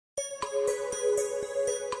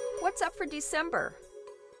What's up for December?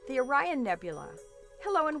 The Orion Nebula.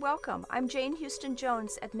 Hello and welcome. I'm Jane Houston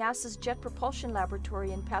Jones at NASA's Jet Propulsion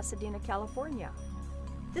Laboratory in Pasadena, California.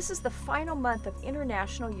 This is the final month of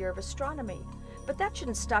International Year of Astronomy, but that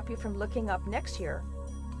shouldn't stop you from looking up next year.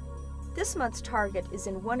 This month's target is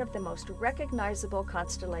in one of the most recognizable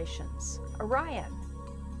constellations, Orion.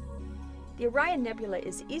 The Orion Nebula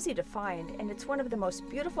is easy to find, and it's one of the most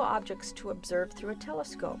beautiful objects to observe through a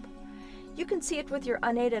telescope. You can see it with your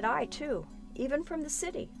unaided eye, too, even from the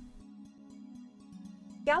city.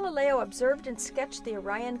 Galileo observed and sketched the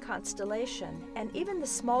Orion constellation and even the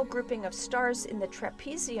small grouping of stars in the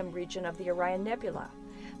trapezium region of the Orion Nebula,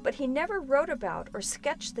 but he never wrote about or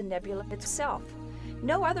sketched the nebula itself.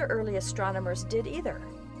 No other early astronomers did either.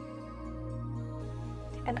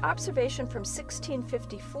 An observation from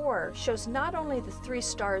 1654 shows not only the three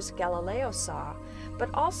stars Galileo saw,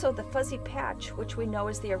 but also the fuzzy patch which we know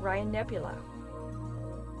as the Orion Nebula.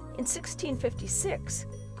 In 1656,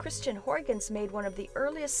 Christian Huygens made one of the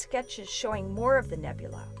earliest sketches showing more of the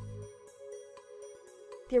nebula.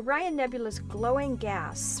 The Orion Nebula's glowing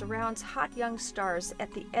gas surrounds hot young stars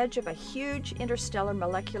at the edge of a huge interstellar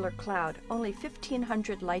molecular cloud only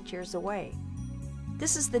 1,500 light-years away.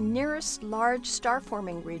 This is the nearest large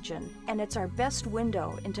star-forming region, and it's our best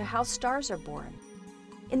window into how stars are born.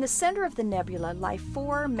 In the center of the nebula lie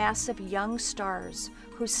four massive young stars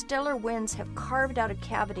whose stellar winds have carved out a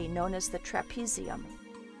cavity known as the trapezium.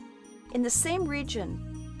 In the same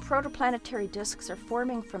region, protoplanetary disks are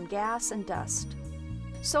forming from gas and dust.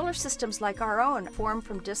 Solar systems like our own form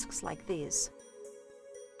from disks like these.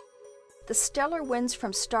 The stellar winds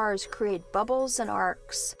from stars create bubbles and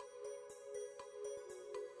arcs,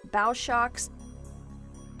 bow shocks,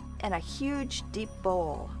 and a huge deep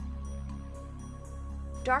bowl.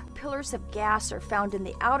 Dark pillars of gas are found in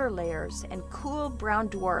the outer layers, and cool brown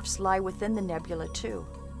dwarfs lie within the nebula too.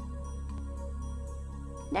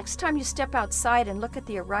 Next time you step outside and look at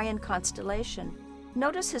the Orion constellation,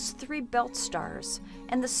 notice his three belt stars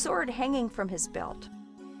and the sword hanging from his belt.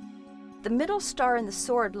 The middle star in the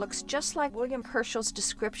sword looks just like William Herschel's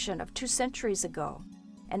description of 2 centuries ago,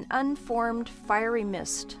 an unformed fiery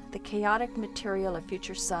mist, the chaotic material of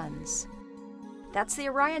future suns. That's the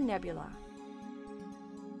Orion Nebula.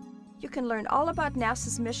 You can learn all about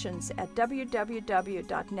NASA's missions at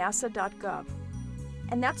www.nasa.gov.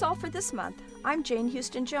 And that's all for this month. I'm Jane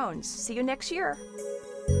Houston Jones. See you next year.